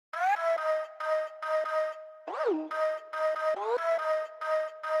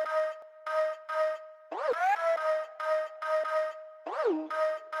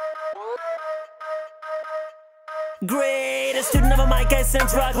Greatest student of a mic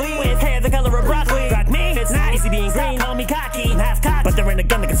since rock weed, with hair the color of broccoli. Rock me, it's not easy being green. Call me cocky, I'm half cocked, but there ain't a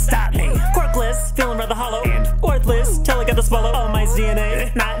gun that can stop me. Quirkless, feeling rather hollow and worthless till I got to swallow all my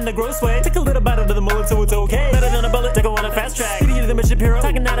DNA. Not in a gross way, take a little bite out of the mullet so it's okay. Better than a bullet to go on a fast track. Beauty of the Shapiro,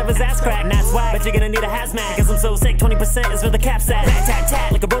 talking out of his ass crack, and that's why. But you're gonna need a hazmat, cause I'm so sick. 20% is where the cap's at. Tat tat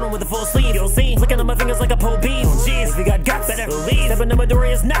tat, like a rodent with a full sleeve. You'll see, flicking on my fingers like a pole bead. Oh jeez, if you got guts, better believe. Stepping in my door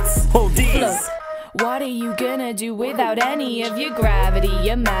is nuts. Oh D's. What are you gonna do without any of your gravity?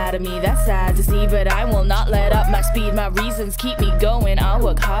 You're mad at me, that's sad to see, but I will not let up my speed. My reasons keep me going. I'll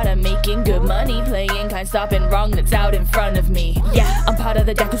work hard at making good money, playing kind, stopping wrong that's out in front of me. Yeah, I'm part of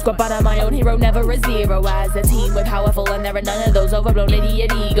the deck who squad, but I'm my own hero, never a zero. As a team, we're powerful and there are none of those overblown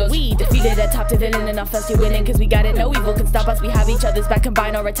idiot egos. We defeated a top to villain enough us to winning, cause we got it, no evil can stop us. We have each other's back,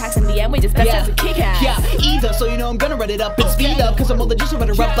 combine our attacks, in the end we just best as a kick ass. Yeah, either, so you know I'm gonna run it up and speed up, cause I'm all the just to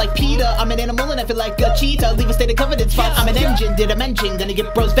erupt like Peter. I'm an animal and I feel like a cheetah, leave a state of covenant spot. I'm an engine, did I mention? Gonna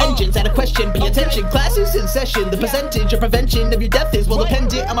get bros vengeance. At a question, pay attention. Class is in session. The percentage of prevention of your death is well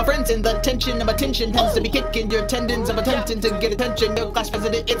dependent on my friends, and the tension of my tension tends to be kicking your tendons. I'm attempting to get attention. No class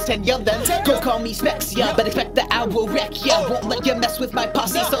president, it's 10 of them. Go call me Specs, yeah, but expect that I will wreck, yeah. Won't let you mess with my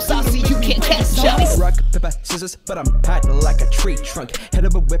posse, so saucy you can't catch up. Rock, paper, scissors, but I'm packed like a tree trunk. Head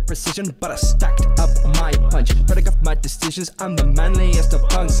over with precision, but I stacked up my punch. Product of my decisions, I'm the manliest of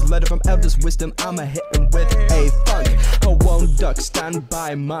punks. Letter from elders' wisdom, I'ma hit 'em with a funk. I won't duck, stand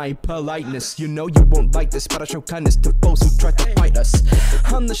by my politeness. You know you won't like this, but I show kindness to those who try to fight us.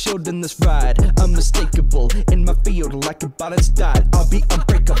 I'm the shield in this ride, unmistakable. In my field, like a balanced diet, I'll be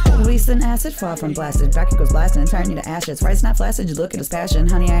unbreakable. Release an acid, far from blasted. Back it goes blasting, turn you to ashes. Rice not flaccid, you look at his passion.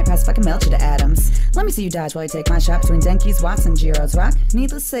 Honey, I ain't past, fucking melt you to atoms. Let me see you dodge while you take my shot between Denki's, Watts, and Giro's rock.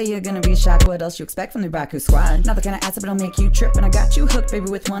 Needless to say, you're gonna be shocked. What else you expect from the Raku squad? Not the kind of acid, but I'll make you trip. And I got you hooked, baby,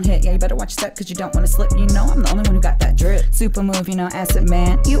 with one hit. Yeah, you better watch your step, cause you don't wanna slip. You know I'm the only one who got that drip. Super move, you know, acid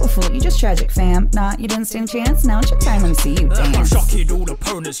man. You a fool, you just tragic, fam. Nah, you didn't stand a chance. Now it's your time, let me see you dance. I'm shocking all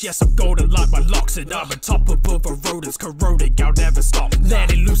opponents. Yes, I'm golden like my locks, and I'm on top of other rodents, corroding. I'll never stop.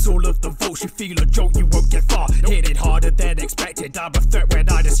 Letting loose all of the volts. You feel a jolt, you won't get far. Hit it harder than expected. I'm a threat when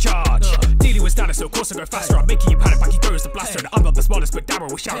I discharge. Dealing with status, so of course I go faster. I'm making you panic like he goes the blaster. And I'm not the smartest, but Darryl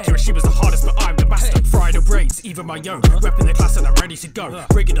will shout. Kiroshima's the hardest, but I'm the master. Fried the brains, even my own. Repping the class and I'm ready to go.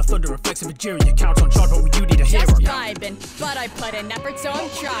 Bringing the thunder and flex of a jury. You count on charge, but you need a hero. Just vibing, but I put in effort, so I'm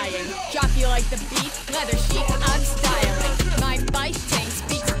trying. Drop you like the beat, leather sheet, I'm styling. My fighting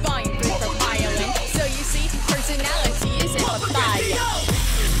speaks volumes for violin. So you see, personality isn't a fire.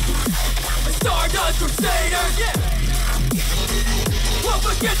 Stardust Crusader, yeah. Won't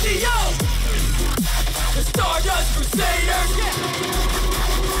forget the Stardust Crusader, yeah.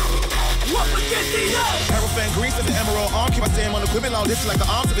 Won't forget Aerophane grease as the emerald arm. Keep my same on equipment long distance like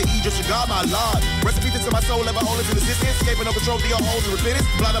the arms of an Egypt. Should God my Lord. Recipe to my soul, ever holding to the distance. Escaping no control, the holes and repentance.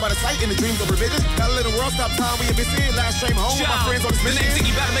 Blinded by the sight in the dreams of revisions. Got a little world, stop time we have been seeing. Last train home with my friends on this mission.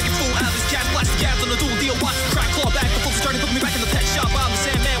 Think you better make it fool out of this cat. Watch the gas on the dual deal. Watch the crack claw back. The folks starting to put me back in the pet shop. I'm the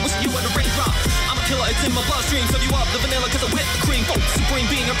Sandman, wishing you had a raindrop. I'm a killer, it's in my bloodstream. Serve you up the vanilla cause I whip the cream. Folk,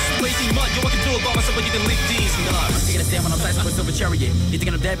 supreme being, I'm just lazy mud. Yo, I can do it by myself, but you can leave these nuts. I'm taking a stand when I'm slicing with silver chariot. You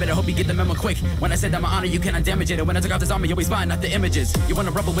thinking I'm dead, better hope you get the memo quick. When I said that my honor, you cannot damage it. And when I took out this armor, you always find out the images. You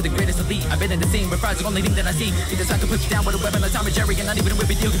wanna rubble with the greatest elite. I've been in the scene, but fries the only thing that I see. You decide to put you down with a weapon like Tom and Jerry. And not even a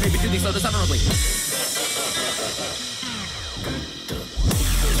whippy deal, cause maybe do these so dishonorably.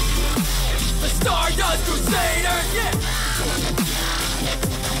 The Stardust Crusader, yeah.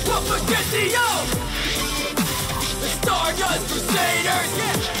 Won't forget the Stardust Crusader,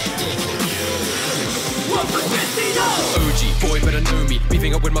 yeah. Won't forget OG, boy better know me.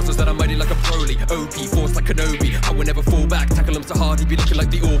 Beefing up with muscles that are mighty like a Broly. OP, force like Kenobi. I will never fall back. Tackle him so hard, he be looking like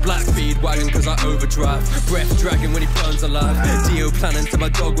the All Black. Speed wagon cause I overdrive. Breath dragging when he burns alive. Dio planning till my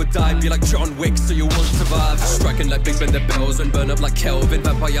dog would die. Be like John Wick so you won't survive. Striking like Big Ben the bells and burn up like Kelvin.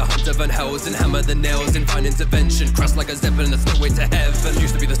 Vampire hunter Van Helsing. Hammer the nails in fine intervention. Crash like a Zeppelin, that's no way to heaven.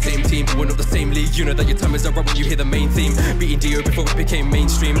 Used to be the same team, but we're not the same league. You know that your time is up when you hear the main theme. Beating Dio before it became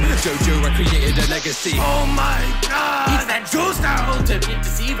mainstream. Jojo, I created a legacy. Oh my god! It's that Joe style ultimate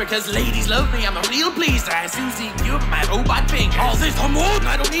deceiver, cause ladies love me, I'm a real pleaser. Susie, you're my robot finger. All this hormone,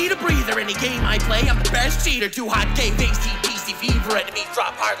 I don't need a breather. Any game I play, I'm the best cheater. Too hot game, AC/DC fever, enemies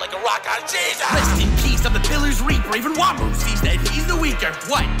drop hard like a rock on Jesus. Rest in peace, I'm the Pillar's Reaper. Even Wamu sees that he's the weaker.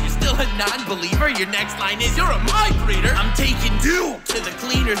 What, you're still a non-believer? Your next line is, you're a mind reader. I'm taking Doom to the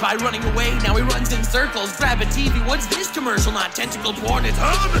cleaners by running away. Now he runs in circles. Grab a TV, what's this commercial? Not tentacle toward its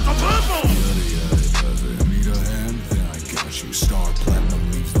home, it's a purple! got you. Star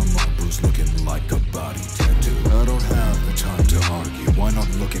platinum leaves the marbles looking like a body tattoo. I don't have the time to argue. Why not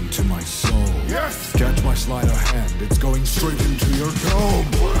look into my soul? Yes! Catch my sleight of hand. It's going straight into your dome.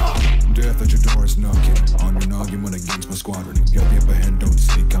 Death at your door is knocking. I'm an argument against my squadron. Get the upper hand, don't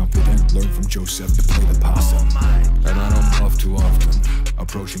stay confident. Learn from Joseph to play the possum. And I don't bluff too often.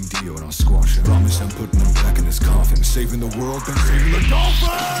 Approaching Dio and I'll squash him. Promise I'm putting him back in his coffin. Saving the world, then saving the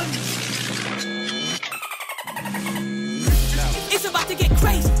dolphins! It's about to get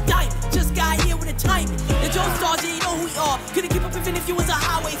crazy, diamond. Just got here with a timing. The Joe Stars, yeah, you know who we are. Couldn't keep up even if you was a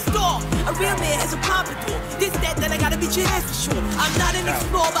highway star. A real man has a pompadour. This, that I gotta beat your ass for sure. I'm not an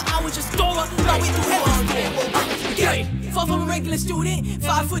explorer, I was just storer. My way through heaven's door. Far from a regular student,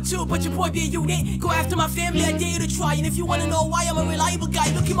 5'2", but your boy be a unit. Go after my family, I dare you to try. And if you wanna know why I'm a reliable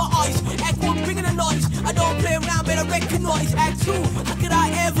guy, look in my eyes. Act 1, bringing the noise. I don't play around, but I recognize. Act 2, how could I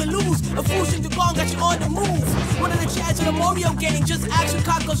ever lose? A fusion to gone, got you on the move. One of the chads in the Mario gang, just ask your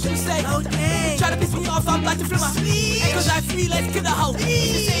cockles, you say, oh dang. Try to piss me off, I'm about to flip my sleeve. Cause I free, let's kill the hoe. If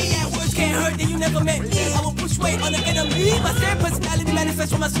you say that words can't hurt, then you never met me. I will push weight on the enemy. My same personality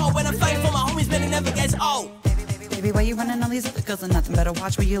manifests from my soul. When I'm fighting for my homies, man, it never gets old. Baby, why you running all these other girls and nothing? Better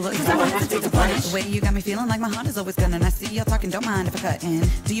watch where you look, 'cause I might have to take the punch. The way you got me feeling like my heart is always gunning. I see y'all talking, don't mind if I cut in.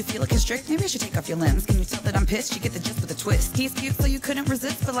 Do you feel it constrict? Maybe I should take off your limbs. Can you tell that I'm pissed? You get the gist with a twist. He's cute, so you couldn't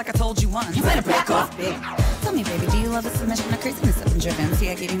resist, but like I told you once, you better back off, big. Tell me, baby, do you love the submission or craziness that I'm driven? See,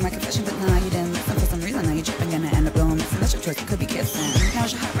 I gave you my confession, but nah, you didn't listen for some reason. Now you're tripping, gonna end up going missing. That's your choice, it could be kissing.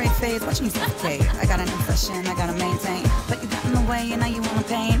 Now's your heart rate phase, watching you suffocate. I got an obsession, I gotta maintain, but you got in the way and now you want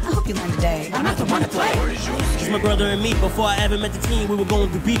pain. I hope you learn today. I'm not the one to play. It's my brother and me. Before I ever met the team, we were going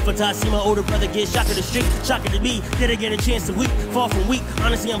through beef until I see my older brother get shocked to the street. Shocking to me, did I get a chance to weep? Far from weak,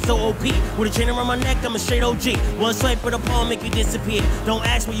 honestly I'm so OP. With a chain around my neck, I'm a straight OG. One swipe of the palm, make you disappear. Don't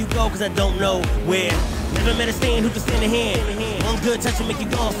ask where you go, cause I don't know where. Never met a stand who can stand a hand. One good touch and make you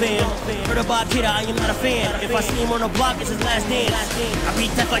gone, fam. Heard about Kidda, I am not a fan. If I see him on the block, it's his last dance. I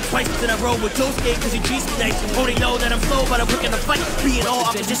beat that like twice, then I roll with Josuke cause he treats me nice. Oh, they know that I'm slow, but I'm quick in the fight. Being all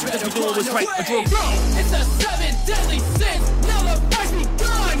opposition cause we doing what's right. It's a 7 deadly sins. Now the fight's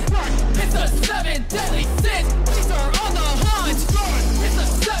begun. It's a 7 deadly sins. These are on the hunt. It's a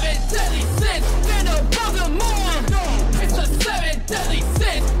 7 deadly sins. Then above them more. It's a 7 deadly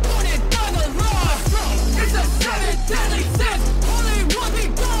sins. Put it down the law. It's a 7 deadly sins. Only one be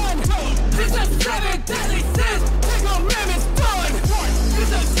done. It's a 7 deadly sins. Take a mammoth's done.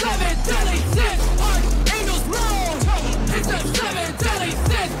 It's a 7 deadly sins. Archangels roll. It's a 7 deadly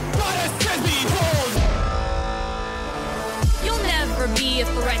sins. Father says behold. You'll never be a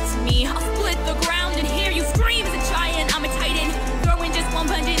threat to me. I'll split the ground and hear you scream as a giant. I'm a titan. Throwing just one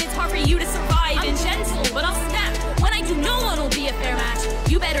punch and it's hard for you to survive. I'm gentle, but I'll snap. When I do, no one will be a fair match.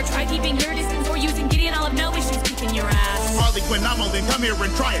 You better try keeping your distance or using Gideon. I'll have no issues kicking your ass. Harley Quinn, I'm holding, come here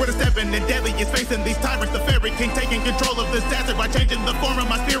and try it. We're the stepping and deadliest facing these tyrants. The fairy king taking control of this desert by changing the form of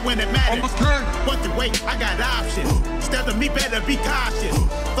my spear when it matters. What to wait? I got options. Step to me, better be cautious.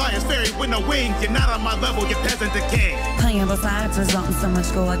 Flyers fairy with no wings. You're not on my level, you're peasant to king. Playing both sides, resulting so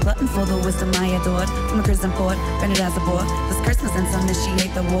much gold. Glutton for the wisdom I adored. From a prison port, rendered as a bore. This curse must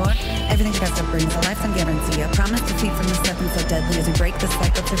initiate the war. Everything she has to bring, a lifetime guarantee. I promise to keep from the stepping so deadly. As we break the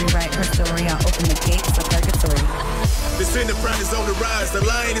cycle to rewrite her story, I'll open the gates of purgatory. This enterprise is on the rise. The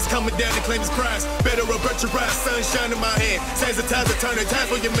lion is coming down to claim his prize. Better avert your rise, sunshine in my hand. Sensitize the turn, time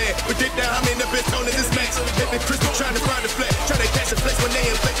for your man. Predict now I'm in the best tone in this match. Hit the crystal, trying to find the flesh. Try to catch the flesh when they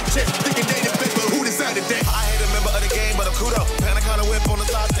inflate the chest. Thinking they the best, but who decided that? I ain't a member of the game, but I'm kudo. Panacotta whip on the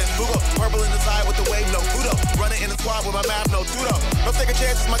side, then Lugo. Purple in the side with the wave, no kudo. Running in the squad with my map, no tudo. No second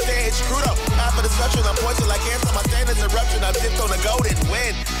chances, my stand hit crudo. After the deception, I'm pointing like answer. My stand is eruption. I dipped on the golden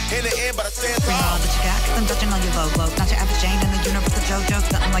win. In the end, but I stand tall. Bring all that you got, cause I'm touching all your logos. Not your average Jane in the universe of JoJo.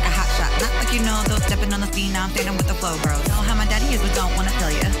 Something like a hot shot. Not like you know, though. Stepping on the scene, now I'm standing with the flow, bro. Know how my daddy is, but don't wanna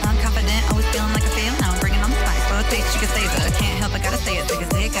tell ya. I'm confident, always feeling like a fail. Now I'm bringing on the spice. For a taste, you can save it. Can't help, I gotta say it, because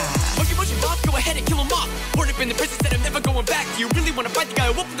they got. Monkey boss, go ahead and kill him off. Born up in the prison, said I'm never going back. Do you really wanna fight the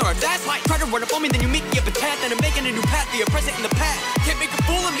guy who whooped our ass? Try to run up on me, then you meet me up a path. And I'm making a new path, the present in the past. Can't make a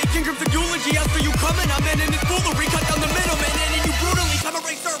fool of me, kingdoms of eulogy. After you coming, I'm in this foolery. Cut down the middleman, and then you brutally come a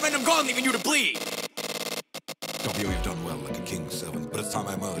racer, and I'm gone, leaving you to bleed. Don't be you've done well like a king's servant, but it's time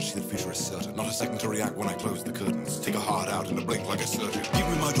I emerge, see the future is certain. Not a second to react when I close the curtains. Take a heart out in a blink like a surgeon. Give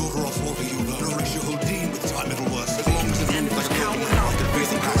me my daughter off water, you will nourish your whole team with time it'll worse. As long as it's end like a cow without the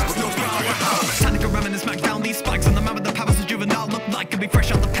facing past, but don't like a house. Time to go ramming and smack down these spikes on the man with the powers of juvenile. Look like I'll be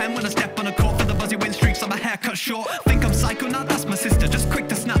fresh out the pen when I step on a court for the buzzy wind streaks on my hair cut short. Think I'm psycho, now that's my sister. Just quick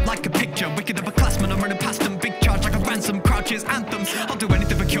to snap like a picture. Wicked of a classman, I'm running past them. Big charge like a ransom, crouches, anthems. I'll do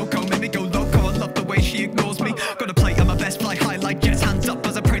anything for Kyoko, make me go loco. I love the way she ignores me. Got a plate on my best flight.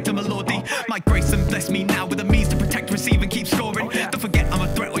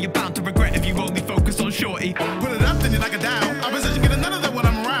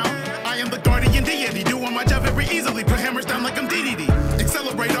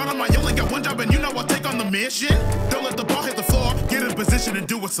 mission. Don't let the ball hit the floor. Get in position and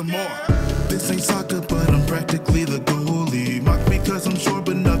do it some more. This ain't soccer, but I'm practically the goalie. Mock me cause I'm short,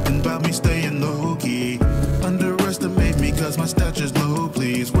 but nothing about me staying low-key. Underestimate me cause my stature's low,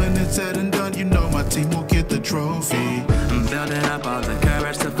 please. When it's said and done, you know my team will get the trophy. I'm building up all the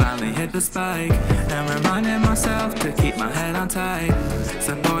courage to finally hit the spike, and reminding myself to keep my head on tight.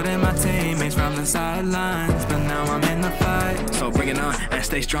 Supporting my teammates from the sidelines, but now I'm in the fight. So bring it on and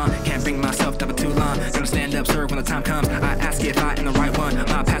stay strong. Can't bring myself down for too long. Gonna stand up, serve when the time comes. I ask if I am the right one.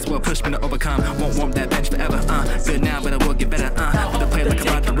 My past will push me to overcome. Won't warm that bench forever. Good now, but it will get better. With a play like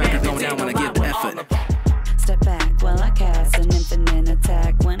about the record, going down when I get the effort. Step back while I cast an infinite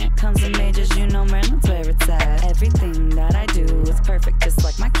attack. When it comes to majors, you know Maryland's where it's at. Everything that I do is perfect, just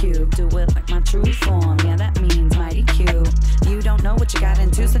like my cube. Do it like my true form, yeah, that means mighty cube. You don't know what you got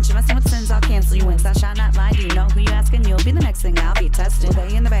into, since you're messing with sins, I'll cancel you in. I shall not lie, do you know who you asking? You'll be the next thing I'll be testing. Well,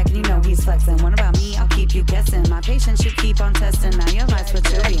 they in the back and you know he's flexing. What about me? I'll keep you guessing. My patience should keep on testing. Now your life's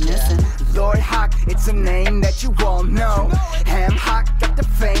what you'll be missing. Lord Hawk, it's a name that you all know. Ham Hawk, got the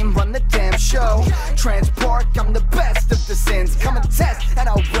fame, run the damn show. Transport, I'm the best of the sins. Come and test and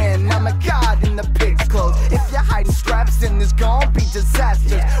I'll win. I'm a god in the pig's clothes. If you're hiding scraps, then there's gonna be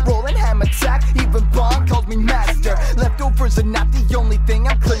disasters. Rolling ham attack, even Bond calls me master. Leftovers are not the only thing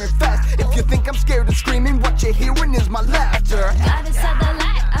I'm clearing fast. If you think I'm scared of screaming, what you're hearing is my laughter. God inside the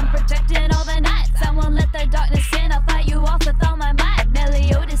light, I'm protecting all the nights. I won't let the darkness in, I'll fight you off with all my might.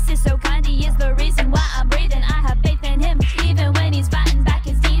 Meliodas is so kind, he is the reason why I'm breathing. I have faith in him, even when he's fighting back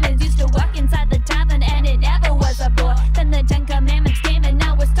his demons. Used to walk inside the tavern and it never was a bore. Then the 10 Commandments came and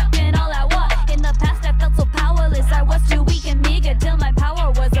now we're stuck in all at war. In the past I felt so powerless, I was too weak and meager, till my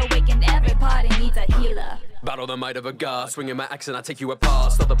power was awakened. Every party needs a healer. Battle the might of a god, swinging my axe and I take you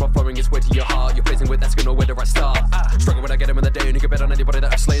apart. Stop the blood flowing its way to your heart. You're facing with that's gonna know where do I start. Struggle when I get him in the day, and you can bet on anybody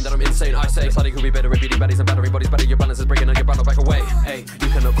that I've slain that I'm insane. I say, sliding who be better at beating baddies and battering bodies better. Your balance is breaking and your battle back away. Hey, you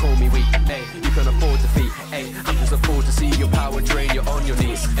cannot call me weak. Hey, you can afford defeat. Hey, I'm just a fool to see your power drain. You're on your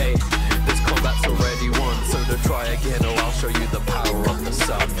knees. Hey, this combat's already won, so don't try again or I'll show you the power of the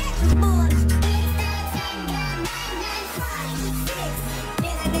sun.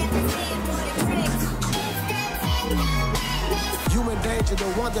 Human danger,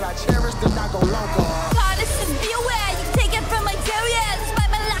 the one that I cherish, did not go local. Goddesses, be aware, you take it from my terrier. Despite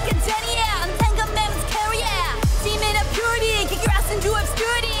my lack of tenure, I'm 10 Commandments carrier. Demon of purity, kick your ass into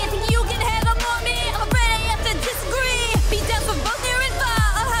obscurity. Think you can handle more me? I'm afraid I have to disagree. Beat down from both near and far,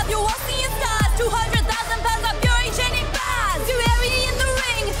 I'll have you all seeing stars. 200,000 pounds of fury shining bars. Duality in the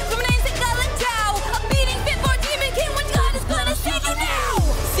ring, from names that call it Tao. A beating fit for Demon King, when God is gonna save you now.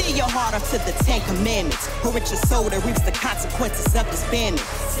 See your heart up to the 10 Commandments. Pour it your soul that reaps the consequences of disbandment.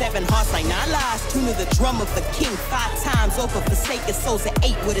 7 hearts like 9 lives. Tune to the drum of the king. 5 times over forsaken souls and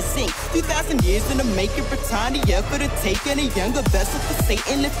 8 with a sing. 2,000 years in the making for time, the effort of taking a younger vessel for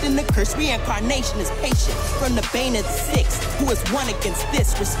Satan. Lifting the curse, reincarnation is patient. From the bane of the 6, who is one against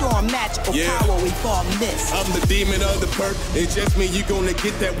this. Restoring magical power we've all missed. I'm the demon of the perk. It's just me, you gonna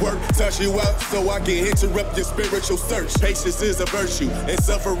get that work. Touch you out so I can interrupt your spiritual search. Patience is a virtue, and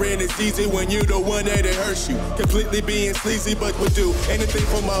suffering is easy when you the one that it hurts you. Completely being sleazy, but would do anything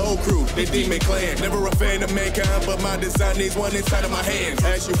for my whole crew, the demon clan. Never a fan of mankind, but my design needs one inside of my hands.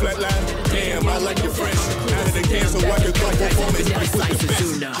 As you flatline, damn, I like your friends. Out of the can so I can go performance with the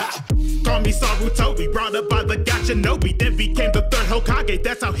best. Call me Sarutobi, brought up by the Gachinobi, then became the 3rd Hokage.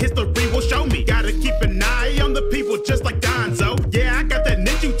 That's how history will show me. Gotta keep an eye on the people just like Donzo. Yeah, I got that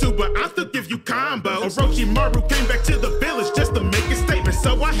ninja too, but I'll still give you combo. Orochimaru came back to the village just to make a statement,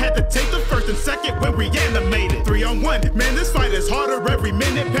 so I had to take the 1st and 2nd when reanimated. 3-on-1, man, this fight is harder every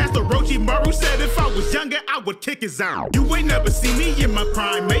minute. Past Orochimaru said if I was younger, I would kick his out. You ain't never seen me in my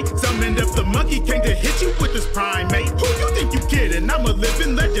prime, mate. Summoned up the monkey came to hit you with this primate. Who you think you kidding? I'm a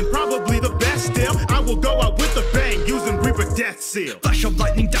living legend, probably the best still. I will go out with a bang using Reaper Death Seal. Flash of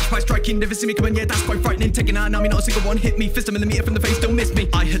lightning, dash by striking, never see me coming, yeah, that's quite frightening. Taking out an army, not a single one hit me. Fist a millimeter from the face, don't miss me.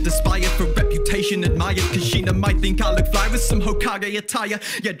 I had aspired for reputation, admired. Kushina might think I look fly with some Hokage attire.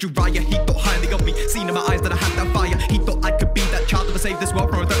 Yeah, Jiraiya, he thought highly of me. Seen in my eyes that I had that fire. He thought I could be that child that would save this world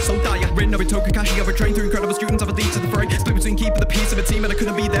from a threat so dire. Rin over Kakashi, I trained through incredible students of a lead to the fray. Split between keeping the peace of a team, and I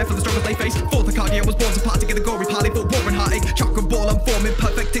couldn't be there for the struggles they face. Fourth Hokage, I was born to party, get a gory party for war and heartache. Chakra ball, I'm forming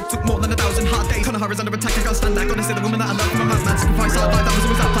perfect. It took more than 1,000 hard days. Konohara's under attack, I can't stand that. Gotta say the woman that I love from a madman. Sacrifice our life, that was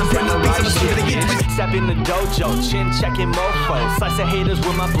always our plan. Putting our beats on the song, getting into it. 7 in the dojo, chin checking mofo. Slice of haters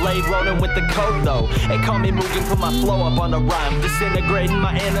with my blade, rolling with the code though. They call me Mugen, put my flow up on the rhyme. Disintegrating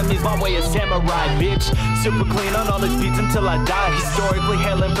my enemies, my way is samurai, bitch. Super clean on all these beats until I die. Historically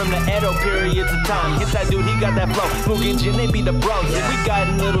hailing from the Edo periods of time. Hit that dude, he got that flow. Mugen Jin, they be the bros. Yeah, we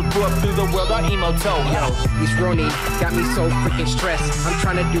guiding little dwarf through the world, our emo toe. Yo, these Ronin got me so freaking stressed. I'm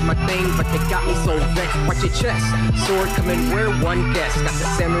trying to do my thing, but they got me so vexed. Watch your chest, sword coming where one guess. Got the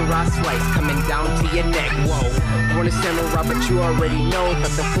samurai slice coming down to your neck. Whoa, born a samurai, but you already know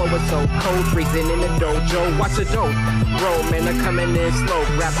that the flow is so cold. Freezing in the dojo, watch the dope. Bro, man, they're coming in slow.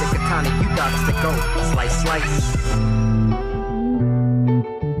 Grab the katana, you got to go. Slice, slice.